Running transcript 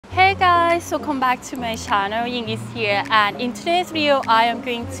Hey guys, welcome back to my channel. Ying is here, and in today's video I am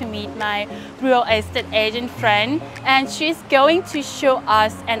going to meet my real estate agent friend, and she's going to show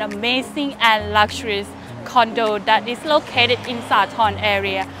us an amazing and luxurious condo that is located in Sathorn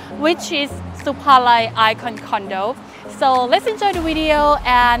area, which is Supalai Icon condo. So let's enjoy the video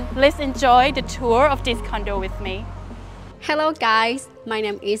and let's enjoy the tour of this condo with me. Hello guys, my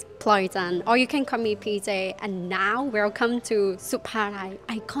name is Ployjan, or you can call me PJ, and now welcome to Supalai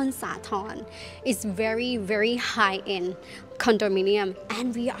Icon Sathorn. It's very high-end condominium,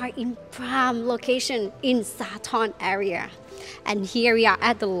 and we are in prime location in Sathorn area. And here we are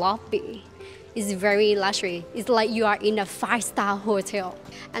at the lobby. It's very luxury. It's like you are in a 5-star hotel.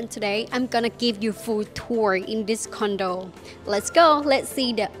 And today I'm gonna give you full tour in this condo. Let's go, let's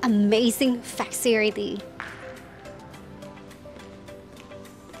see the amazing facility.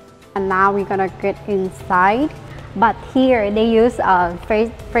 And now we're gonna get inside, but here they use a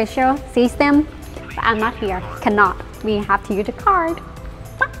facial system, but I'm not here, cannot. We have to use the card.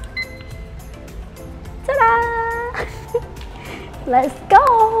 Ta-da! Let's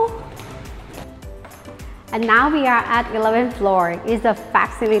go! And now we are at 11th floor. It's a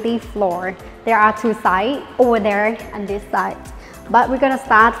facility floor. There are two sides, over there and this side. But we're gonna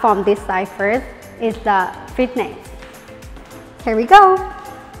start from this side first. It's the fitness. Here we go.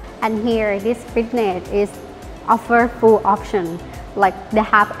 And here, this fitness is offer full option. Like they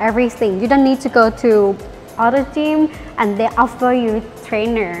have everything. You don't need to go to other gym, and they offer you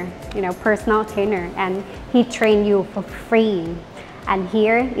trainer, personal trainer, and he train you for free. And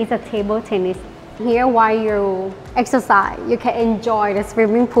here is a table tennis. Here, while you exercise, you can enjoy the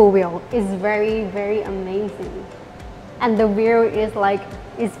swimming pool view. It's very amazing. And the view is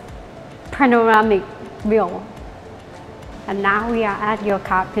it's panoramic view. And now we are at your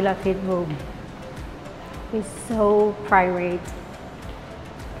car Pilates room. It's so private.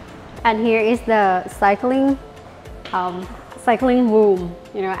 And here is the cycling room,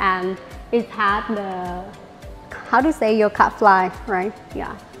 and it has the, how to say, your car fly, right?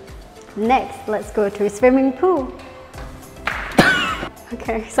 Yeah. Next, let's go to swimming pool.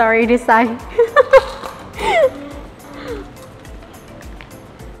 Okay, sorry, this side.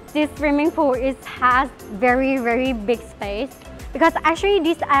 This swimming pool has very big space, because actually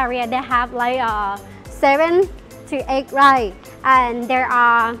this area they have like 7 to 8 rides, and there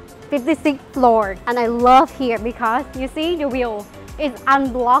are 56 floors. And I love here because you see the view is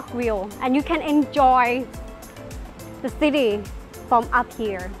unblocked view, and you can enjoy the city from up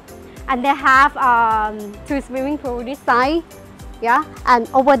here. And they have 2 swimming pools this side, yeah, and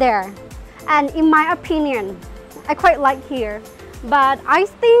over there. And in my opinion, I quite like here. But I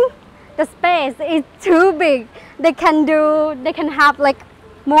think the space is too big. They can have like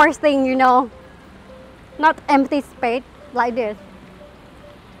more things, not empty space like this.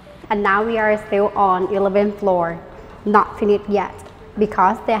 And now we are still on 11th floor, not finished yet,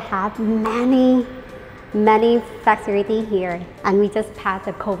 because they have many facilities here. And we just passed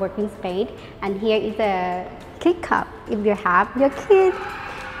the co-working space, and here is a kid cup if you have your kids.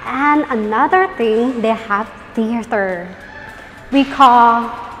 And another thing, they have theater. We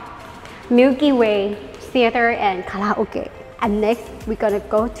call Milky Way Theater and Karaoke. And next, we're gonna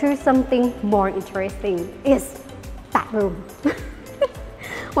go to something more interesting. It's bathroom.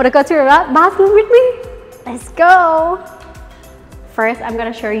 Wanna go to the bathroom with me? Let's go. First, I'm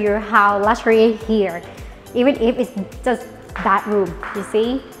gonna show you how luxury here. Even if it's just bathroom, you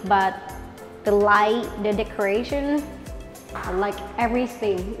see? But the light, the decoration, like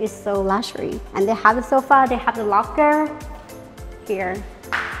everything is so luxury. And they have the sofa, they have the locker. Here,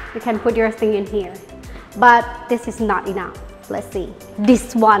 you can put your thing in here, but this is not enough. Let's see.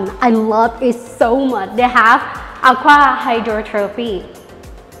 This one, I love it so much. They have aqua hydrotherapy,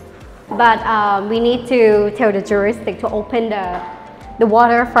 but we need to tell the juristic to open the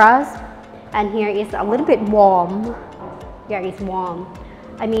water for us. And here is a little bit warm. Yeah, it's warm.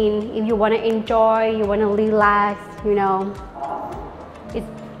 I mean, if you want to enjoy, you want to relax, it's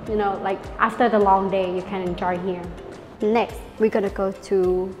like after the long day, you can enjoy here. Next, we're gonna go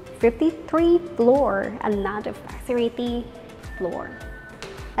to 53 floor, another facility floor.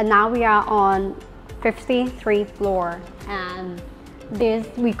 And now we are on 53 floor, and this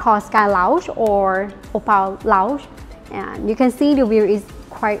we call Sky Lounge or Opal Lounge. And you can see the view is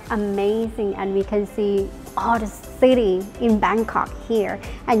quite amazing, and we can see all the city in Bangkok here.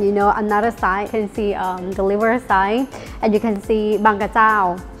 And another side, you can see the river side, and you can see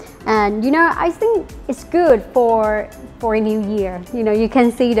Bangkok. And I think it's good for New Year. You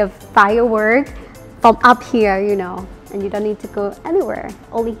can see the firework from up here, and you don't need to go anywhere,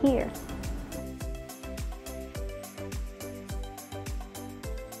 only here.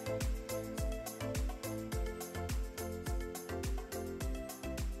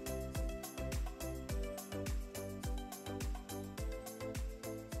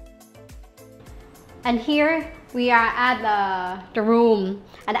 And here we are at the room,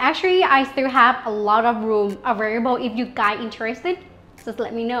 and actually I still have a lot of room available. If you guys interested, just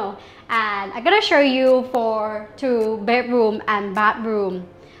let me know. And I'm gonna show you for 2 bedroom and bathroom,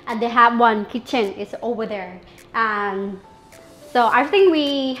 and they have 1 kitchen is over there. And so I think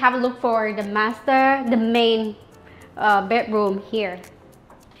we have a look for the master, the main bedroom here.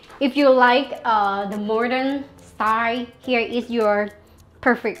 If you like the modern style, here is your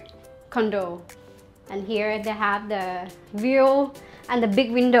perfect condo. And here they have the view and the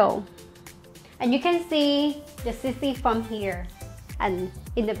big window, and you can see the city from here. And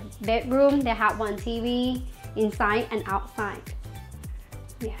in the bedroom they have 1 TV inside and outside.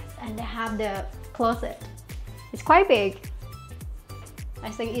 Yes, and they have the closet. It's quite big. I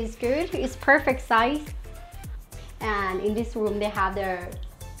think it's good. It's perfect size. And in this room they have the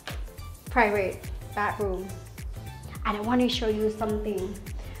private bathroom. And I want to show you something.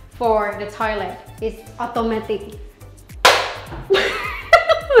 For the toilet, it's automatic.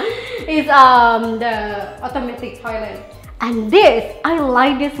 It's the automatic toilet. And this, I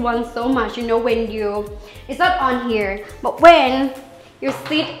like this one so much. You know, when it's not on here, but when you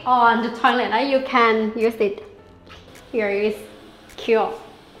sit on the toilet, you can use it. Here is cute,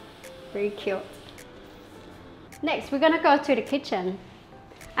 very cute. Next, we're gonna go to the kitchen,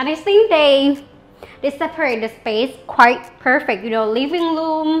 and I think they separate the space quite perfect. You know, living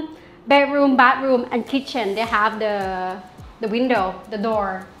room, bedroom, bathroom, and kitchen. They have the window, the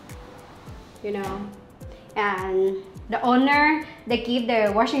door, you know. And the owner, they give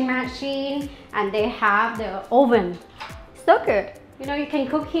the washing machine, and they have the oven. So good. You know, you can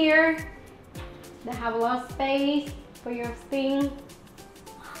cook here. They have a lot of space for your thing.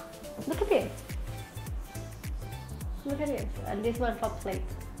 Look at this. Look at this. And this one for plate.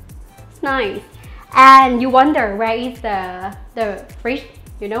 It's nice. And you wonder where is the fridge?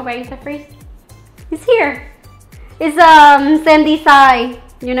 You know where is the fridge? It's here. It's same design,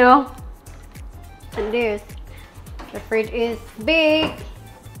 you know. And this, the fridge is big.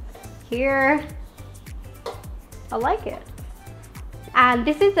 Here, I like it. And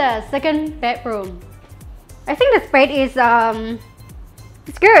this is the second bedroom. I think the space is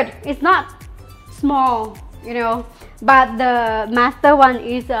it's good. It's not small, you know, but the master one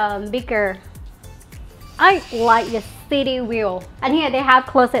is bigger. I like the city view. And here they have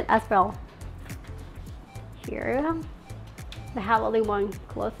closet as well. Here they have only 1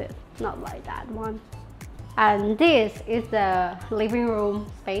 closet, not like that one. And this is the living room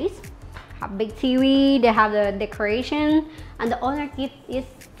space. Have big TV, they have the decoration, and the owner gift is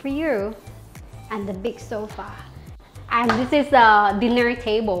for you. And the big sofa. And this is the dinner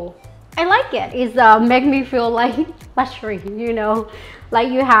table. I like it. It's make me feel like luxury, you know, like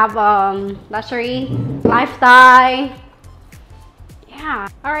you have luxury lifestyle. Yeah.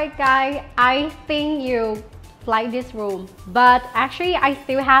 All right, guys. I think you like this room, but actually I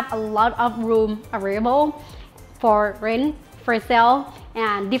still have a lot of room available for rent, for sale,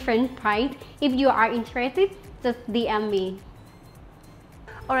 and different price. If you are interested, just DM me.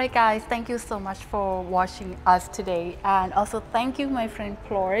 Alright guys, thank you so much for watching us today, and also thank you my friend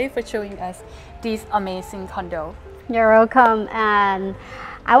Ploy for showing us this amazing condo. You're welcome. And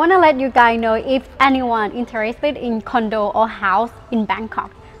I want to let you guys know, if anyone interested in condo or house in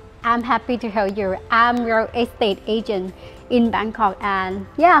Bangkok, I'm happy to help you. I'm real estate agent in Bangkok, and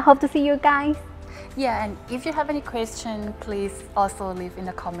yeah, hope to see you guys. Yeah, and if you have any question, please also leave in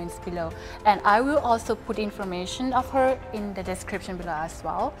the comments below, and I will also put information of her in the description below as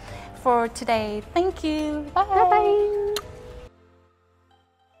well. For today, thank you. Bye. Bye bye.